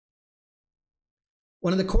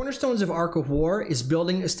One of the cornerstones of Ark of War is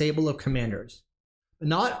building a stable of commanders. But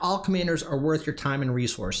not all commanders are worth your time and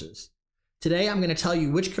resources. Today, I'm going to tell you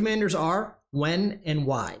which commanders are, when, and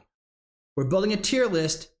why. We're building a tier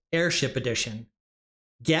list, Airship Edition.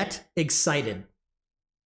 Get excited.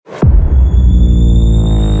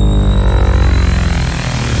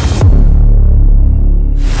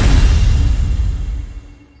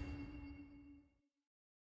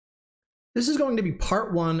 This is going to be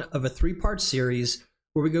part one of a three-part series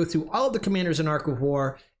where we go through all of the commanders in Ark of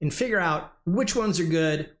War and figure out which ones are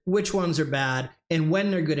good, which ones are bad, and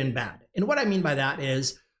when they're good and bad. And what I mean by that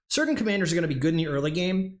is certain commanders are going to be good in the early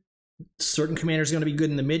game, certain commanders are going to be good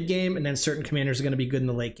in the mid game, and then certain commanders are going to be good in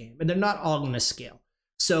the late game. And they're not all going to scale.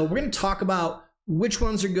 So we're going to talk about which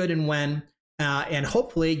ones are good and when, and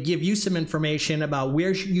hopefully give you some information about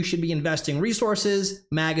where you should be investing resources,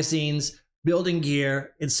 magazines, building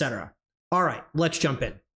gear, etc. All right, let's jump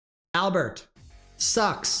in. Albert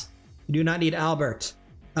sucks. You do not need Albert.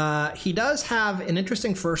 He does have an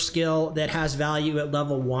interesting first skill that has value at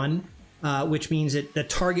level 1, which means that the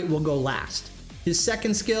target will go last. His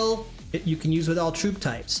second skill, you can use with all troop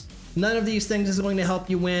types. None of these things is going to help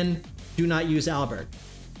you win. Do not use Albert.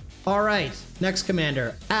 All right, next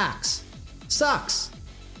commander, Axe. Sucks.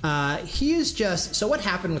 He is just, so what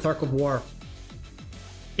happened with Ark of War?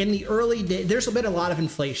 In the early days, there's been a lot of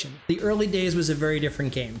inflation. The early days was a very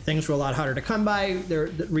different game. Things were a lot harder to come by, the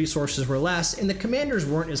resources were less, and the commanders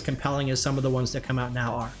weren't as compelling as some of the ones that come out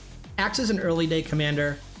now are. Axe is an early day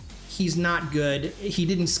commander. He's not good. He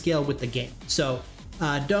didn't scale with the game. So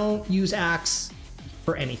don't use Axe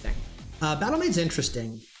for anything. Battlemaid's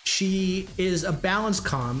interesting. She is a balanced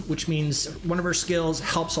comm, which means one of her skills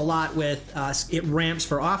helps a lot with, it ramps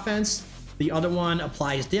for offense. The other one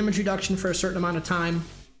applies damage reduction for a certain amount of time.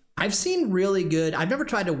 I've seen really good, I've never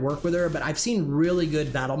tried to work with her, but I've seen really good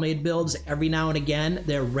Battlemaid builds every now and again.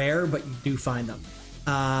 They're rare, but you do find them.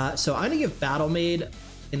 So I'm gonna give Battlemaid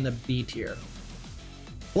in the B tier.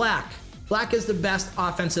 Black. Black is the best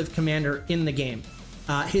offensive commander in the game.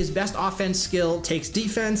 His best offense skill takes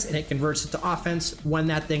defense and it converts it to offense. When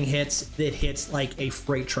that thing hits, it hits like a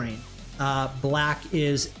freight train. Black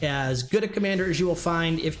is as good a commander as you will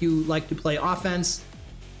find if you like to play offense.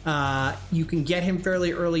 You can get him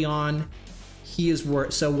fairly early on. He is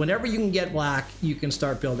worth, so whenever you can get Black, you can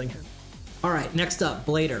start building him. All right, next up,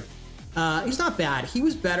 Blader. He's not bad. He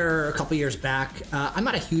was better a couple years back. I'm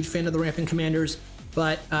not a huge fan of the ramping commanders,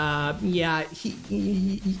 but yeah,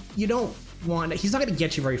 you don't want, he's not going to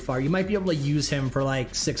get you very far. You might be able to use him for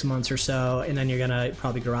like 6 months or so, and then you're going to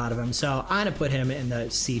probably grow out of him. So I'm going to put him in the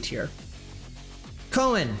C tier.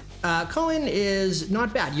 Cohen. Cohen is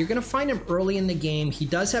not bad. You're going to find him early in the game. He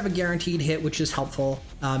does have a guaranteed hit, which is helpful,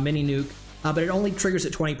 mini nuke, but it only triggers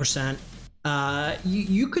at 20%.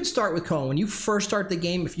 You could start with Cohen. When you first start the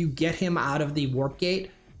game, if you get him out of the warp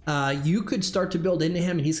gate, you could start to build into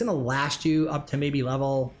him, and he's going to last you up to maybe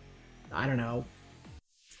level, I don't know,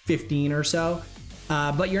 15 or so.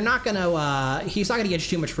 But you're not going to, he's not going to get you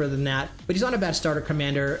too much further than that, but he's not a bad starter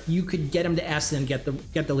commander. You could get him to S and get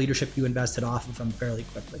the leadership you invested off of him fairly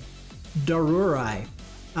quickly. Darurai.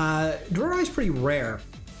 Darurai is pretty rare.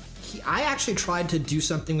 I actually tried to do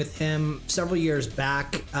something with him several years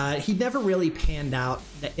back. He never really panned out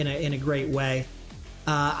in a great way.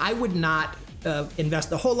 I would not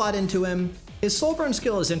invest a whole lot into him. His soul burn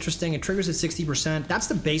skill is interesting. It triggers at 60%. That's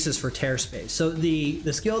the basis for tear space. So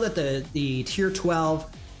the skill that the tier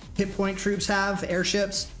 12 hit point troops have,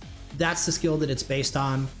 airships, that's the skill that it's based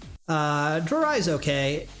on. Darurai is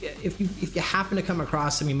okay. If you happen to come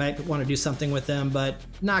across him, you might want to do something with him, but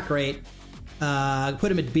not great.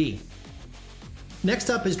 Put him at B.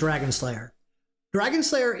 Next up is Dragon Slayer. Dragon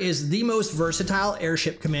Slayer is the most versatile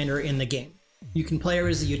airship commander in the game. You can play her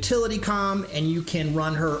as a utility comm, and you can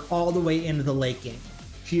run her all the way into the late game.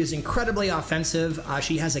 She is incredibly offensive.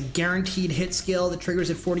 She has a guaranteed hit skill that triggers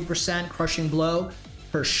at 40%, crushing blow.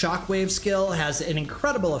 Her shockwave skill has an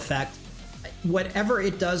incredible effect. Whatever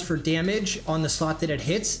it does for damage on the slot that it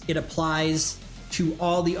hits, it applies to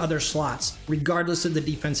all the other slots, regardless of the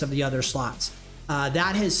defense of the other slots.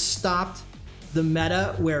 That has stopped the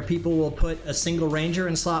meta where people will put a single ranger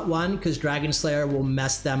in slot 1 because Dragon Slayer will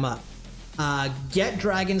mess them up. Get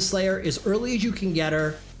Dragon Slayer as early as you can get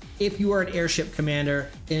her. If you are an airship commander,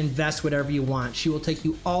 and invest whatever you want. She will take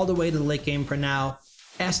you all the way to the late game for now.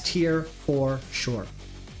 S tier for sure.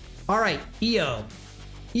 All right, EO.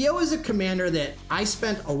 EO is a commander that I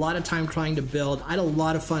spent a lot of time trying to build. I had a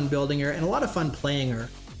lot of fun building her and a lot of fun playing her.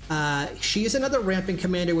 She is another ramping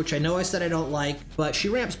commander, which I know I said I don't like, but she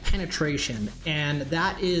ramps penetration, and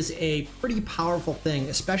that is a pretty powerful thing,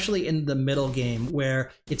 especially in the middle game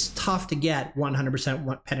where it's tough to get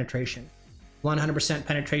 100% penetration. 100%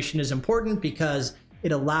 penetration is important because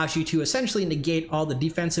it allows you to essentially negate all the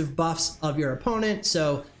defensive buffs of your opponent,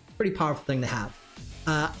 so pretty powerful thing to have.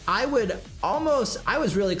 I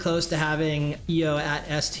was really close to having Io at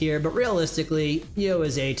S tier, but realistically, Io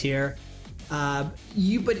is A tier. But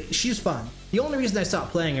she's fun. The only reason I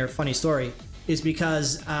stopped playing her, funny story, is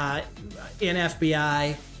because in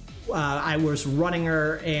FBI, I was running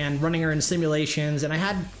her in simulations, and I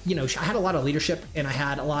had a lot of leadership and I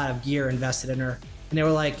had a lot of gear invested in her. And they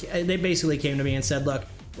were like, they basically came to me and said, look,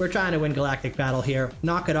 we're trying to win Galactic Battle here.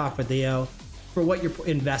 Knock it off with Io. For what you're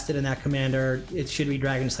invested in that commander, it should be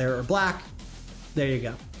Dragon Slayer or Black. There you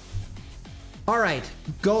go. All right,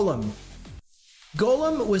 Golem.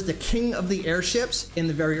 Golem was the king of the airships in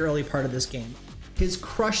the very early part of this game. His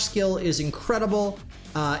crush skill is incredible.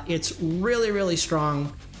 It's really, really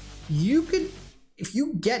strong. If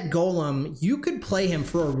you get Golem, you could play him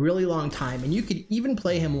for a really long time, and you could even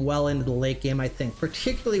play him well into the late game, I think,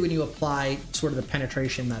 particularly when you apply sort of the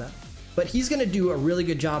penetration meta. But he's going to do a really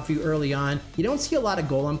good job for you early on. You don't see a lot of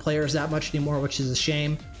Golem players that much anymore, which is a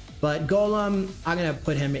shame. But Golem, I'm going to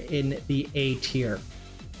put him in the A tier.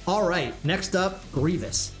 All right, next up,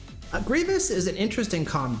 Grievous. Grievous is an interesting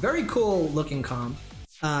comm, very cool looking comm.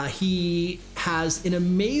 He has an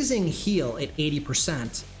amazing heal at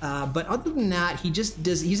 80%, but other than that,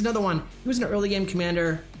 he's another one. He was an early game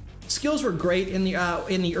commander. Skills were great in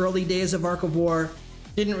the early days of Ark of War.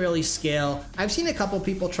 Didn't really scale. I've seen a couple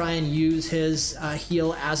people try and use his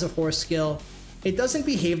heal as a force skill. It doesn't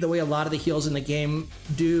behave the way a lot of the heals in the game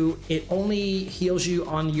do. It only heals you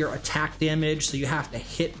on your attack damage, so you have to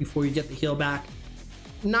hit before you get the heal back.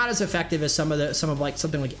 Not as effective as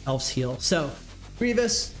something like Elf's heal. So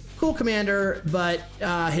Grievous, cool commander, but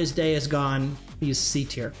his day is gone. He's C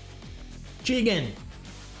tier. Jigen,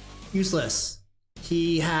 useless.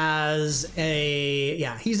 He's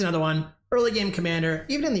another one. Early game commander.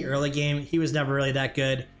 Even in the early game, he was never really that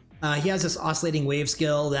good. He has this oscillating wave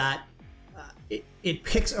skill that it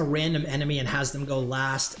picks a random enemy and has them go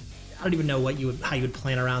last. I don't even know how you would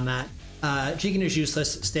plan around that. Jigen is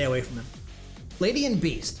useless. Stay away from him. Lady and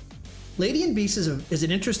Beast. Lady and Beast is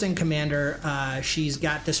an interesting commander. She's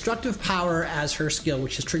got destructive power as her skill,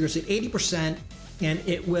 which triggers at 80%, and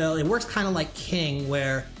it works kind of like King,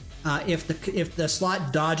 where if the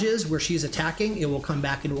slot dodges where she's attacking, it will come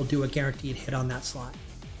back and it will do a guaranteed hit on that slot.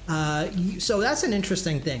 So that's an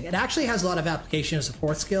interesting thing. It actually has a lot of application as a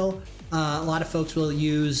fourth skill. A lot of folks will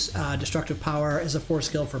use destructive power as a fourth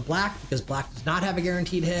skill for Black because Black does not have a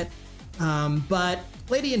guaranteed hit. But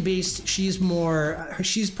Lady and Beast, she's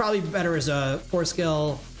probably better as a fourth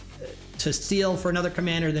skill to steal for another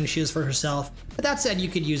commander than she is for herself. But that said, you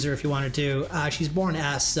could use her if you wanted to. She's born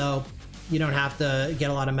S, so you don't have to get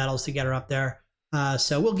a lot of medals to get her up there.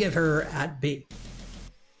 So we'll give her at B.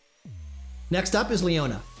 Next up is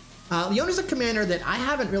Leona. Leona's a commander that I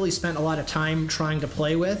haven't really spent a lot of time trying to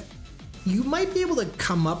play with. You might be able to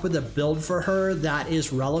come up with a build for her that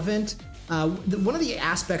is relevant. One of the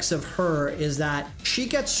aspects of her is that she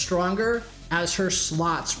gets stronger as her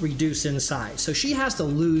slots reduce in size. So she has to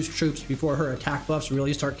lose troops before her attack buffs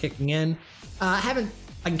really start kicking in. I haven't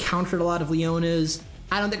encountered a lot of Leonas.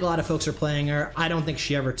 I don't think a lot of folks are playing her. I don't think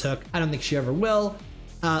she ever took. I don't think she ever will.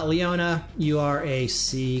 Leona, you are a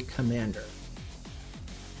C commander.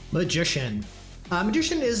 Magician.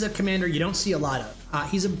 Magician is a commander you don't see a lot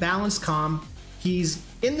of. He's a balanced comm. He's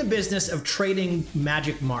in the business of trading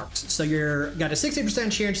magic marks. So you're got a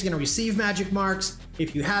 60% chance you're going to receive magic marks.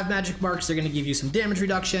 If you have magic marks, they're going to give you some damage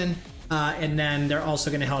reduction, and then they're also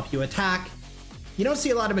going to help you attack. You don't see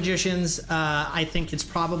a lot of magicians. I think it's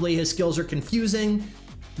probably his skills are confusing.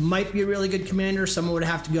 Might be a really good commander. Someone would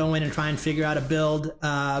have to go in and try and figure out a build.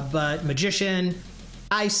 But magician,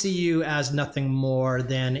 I see you as nothing more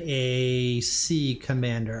than a C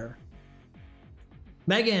commander.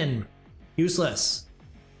 Megan, useless.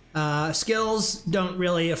 Skills don't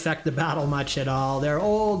really affect the battle much at all. They're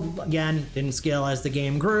old, again, didn't scale as the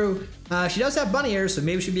game grew. She does have bunny ears, so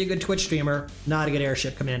maybe she'd be a good Twitch streamer. Not a good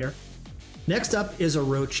airship commander. Next up is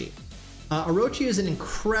Orochi. Orochi is an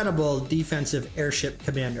incredible defensive airship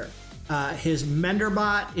commander. His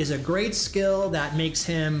Menderbot is a great skill that makes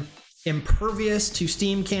him impervious to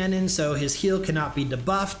steam cannons, so his heal cannot be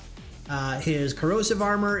debuffed. His corrosive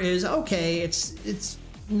armor is okay. It's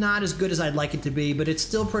not as good as I'd like it to be, but it's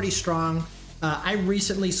still pretty strong. I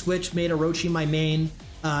recently made Orochi my main,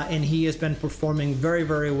 and he has been performing very,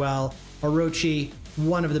 very well. Orochi,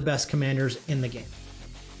 one of the best commanders in the game.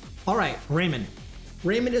 All right, Raymond.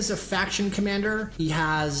 Raymond is a faction commander. He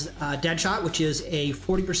has Deadshot, which is a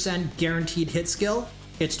 40% guaranteed hit skill.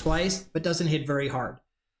 Hits twice, but doesn't hit very hard.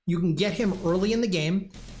 You can get him early in the game.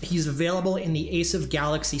 He's available in the Ace of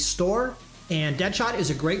Galaxy store. And Deadshot is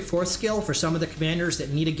a great fourth skill for some of the commanders that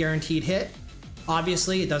need a guaranteed hit.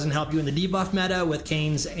 Obviously, it doesn't help you in the debuff meta with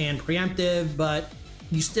Canes and Preemptive, but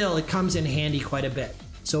it comes in handy quite a bit.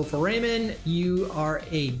 So for Raymond, you are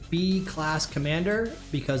a B class commander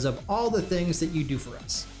because of all the things that you do for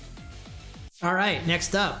us. All right,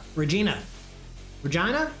 next up, Regina.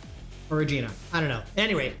 Regina or Regina? I don't know.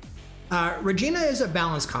 Anyway, Regina is a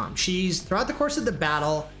balance comm. Throughout the course of the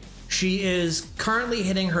battle, she is currently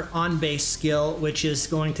hitting her on-base skill, which is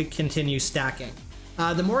going to continue stacking.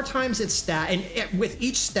 The more times it's stacked, and with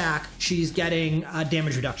each stack, she's getting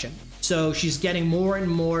damage reduction. So she's getting more and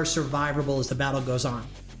more survivable as the battle goes on.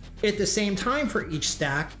 At the same time, for each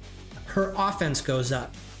stack, her offense goes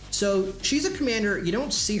up. So she's a commander, you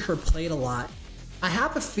don't see her played a lot. I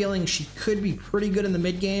have a feeling she could be pretty good in the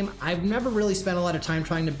mid game. I've never really spent a lot of time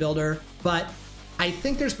trying to build her, but I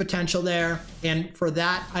think there's potential there. And for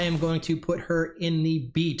that, I am going to put her in the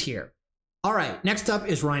B tier. All right, next up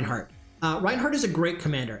is Reinhardt. Reinhardt is a great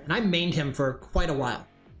commander, and I mained him for quite a while.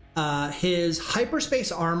 His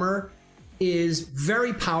hyperspace armor is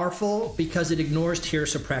very powerful because it ignores tier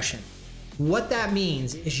suppression. What that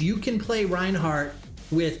means is you can play Reinhardt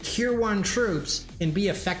with tier 1 troops and be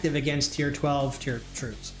effective against tier 12 tier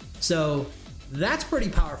troops. So that's pretty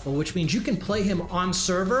powerful, which means you can play him on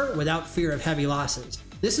server without fear of heavy losses.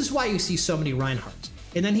 This is why you see so many Reinhardts.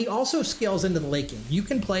 And then he also scales into the late game. You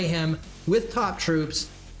can play him with top troops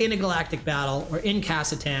in a galactic battle or in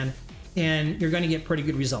Kassatan, and you're going to get pretty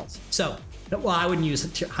good results. So, well, I wouldn't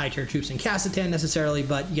use high tier troops in Kassatan necessarily,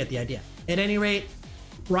 but you get the idea. At any rate,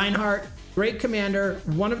 Reinhardt, great commander,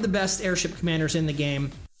 one of the best airship commanders in the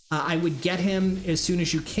game. I would get him as soon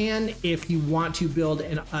as you can if you want to build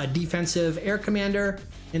a defensive air commander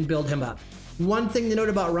and build him up. One thing to note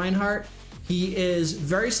about Reinhardt, he is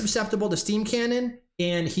very susceptible to steam cannon,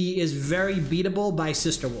 and he is very beatable by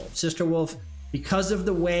Sister Wolf. Sister Wolf, because of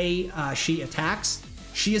the way she attacks,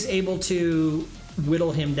 she is able to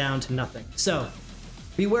whittle him down to nothing. So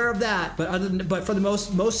beware of that. But for the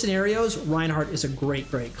most scenarios, Reinhardt is a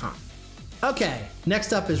great comp. Okay,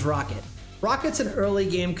 next up is Rocket. Rocket's an early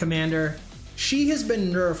game commander. She has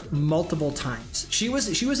been nerfed multiple times. She was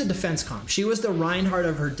a defense comp. She was the Reinhardt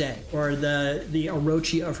of her day, or the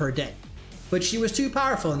Orochi of her day. But she was too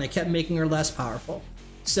powerful, and they kept making her less powerful.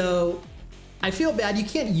 So I feel bad. You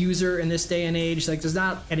can't use her in this day and age. Like, there's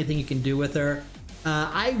not anything you can do with her.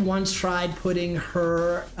 I once tried putting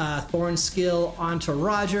her Thorn skill onto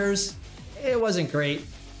Rogers. It wasn't great.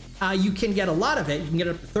 You can get a lot of it. You can get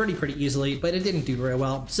up to 30 pretty easily, but it didn't do very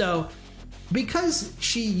well. So because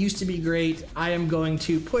she used to be great, I am going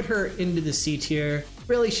to put her into the C tier.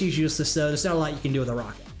 Really, she's useless, though. There's not a lot you can do with a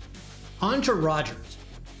rocket. On to Rogers.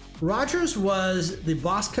 Rogers was the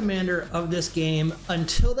boss commander of this game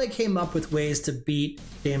until they came up with ways to beat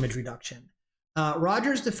damage reduction.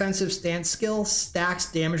 Rogers' defensive stance skill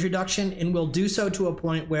stacks damage reduction and will do so to a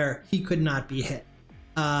point where he could not be hit.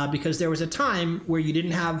 Because there was a time where you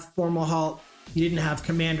didn't have Formal Halt, you didn't have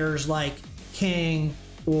commanders like King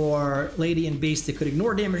or Lady and Beast that could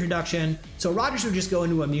ignore damage reduction, so Rogers would just go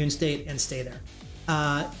into immune state and stay there.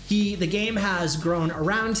 The game has grown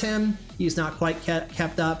around him. He's not quite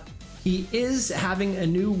kept up. He is having a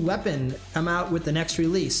new weapon come out with the next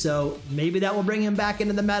release, so maybe that will bring him back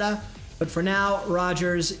into the meta. But for now,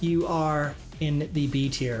 Rogers, you are in the B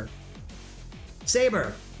tier.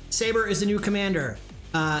 Saber. Saber is a new commander.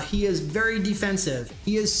 He is very defensive.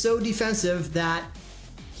 He is so defensive that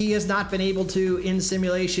he has not been able to, in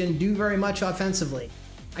simulation, do very much offensively.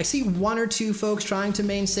 I see one or two folks trying to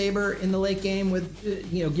main Saber in the late game with,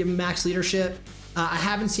 give him max leadership. I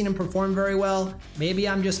haven't seen him perform very well. Maybe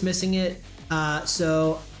I'm just missing it.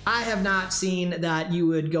 So I have not seen that you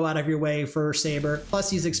would go out of your way for Saber. Plus,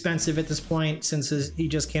 he's expensive at this point since he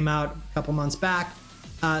just came out a couple months back.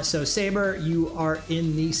 So Saber, you are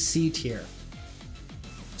in the C tier.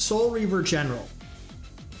 Soul Reaver General.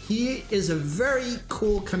 He is a very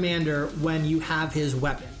cool commander when you have his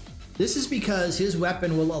weapon. This is because his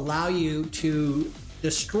weapon will allow you to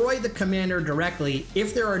destroy the commander directly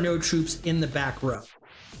if there are no troops in the back row.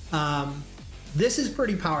 This is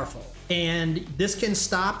pretty powerful, and this can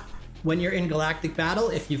stop when you're in galactic battle.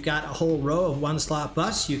 If you've got a whole row of one slot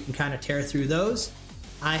busts, you can kind of tear through those.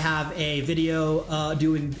 I have a video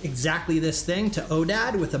doing exactly this thing to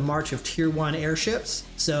Odad with a march of tier 1 airships.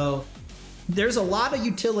 So there's a lot of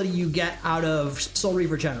utility you get out of Soul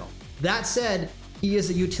Reaver General. That said, he is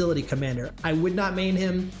a utility commander. I would not main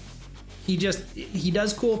him. he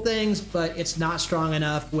does cool things, but it's not strong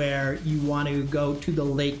enough where you want to go to the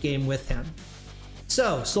late game with him.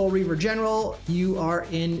 So, Soul Reaver General, you are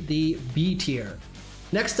in the B tier.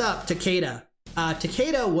 Next up, Takeda.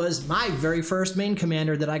 Takeda was my very first main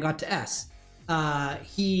commander that I got to S.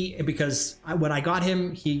 Because when I got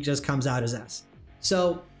him, he just comes out as S.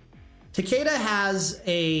 So, Takeda has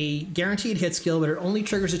a guaranteed hit skill, but it only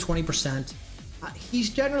triggers at 20%. He's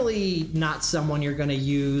generally not someone you're going to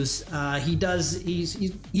use.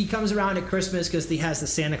 He comes around at Christmas because he has the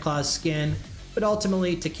Santa Claus skin. But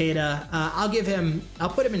ultimately, Takeda, I'll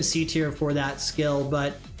put him in C tier for that skill,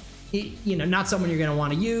 but not someone you're going to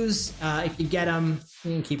want to use. If you get him,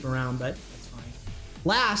 you can keep him around, but that's fine.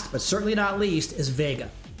 Last, but certainly not least, is Vega.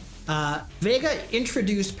 Vega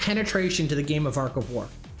introduced penetration to the game of Ark of War.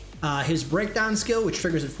 His breakdown skill, which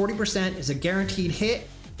triggers at 40%, is a guaranteed hit,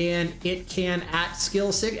 and it can, at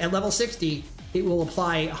level 60, it will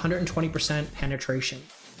apply 120% penetration.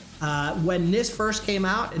 When this first came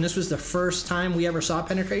out, and this was the first time we ever saw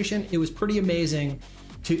penetration, it was pretty amazing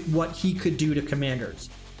to what he could do to commanders.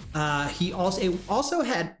 It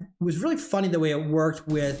was really funny the way it worked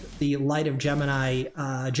with the Light of Gemini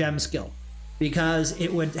gem skill, because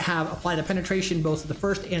it would apply the penetration both to the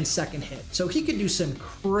first and second hit. So he could do some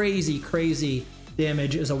crazy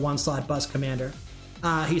damage as a one-slot bus commander.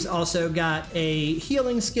 He's also got a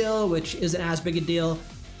healing skill, which isn't as big a deal.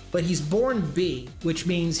 But he's born B, which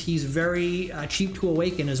means he's very cheap to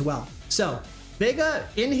awaken as well. So Vega,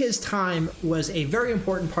 in his time, was a very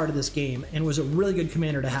important part of this game and was a really good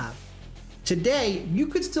commander to have. Today, you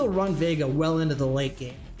could still run Vega well into the late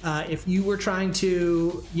game. If you were trying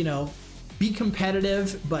to, be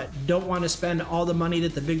competitive but don't want to spend all the money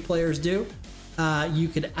that the big players do, you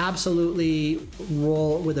could absolutely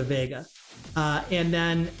roll with a Vega. And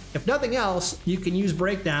then, if nothing else, you can use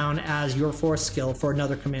Breakdown as your fourth skill for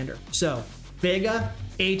another commander. So, Vega,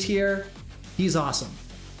 A tier, he's awesome.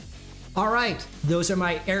 All right, those are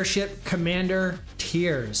my Airship commander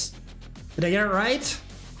tiers. Did I get it right?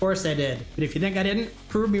 Of course I did. But if you think I didn't,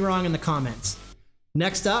 prove me wrong in the comments.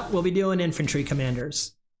 Next up, we'll be doing infantry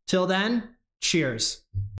commanders. Till then, cheers.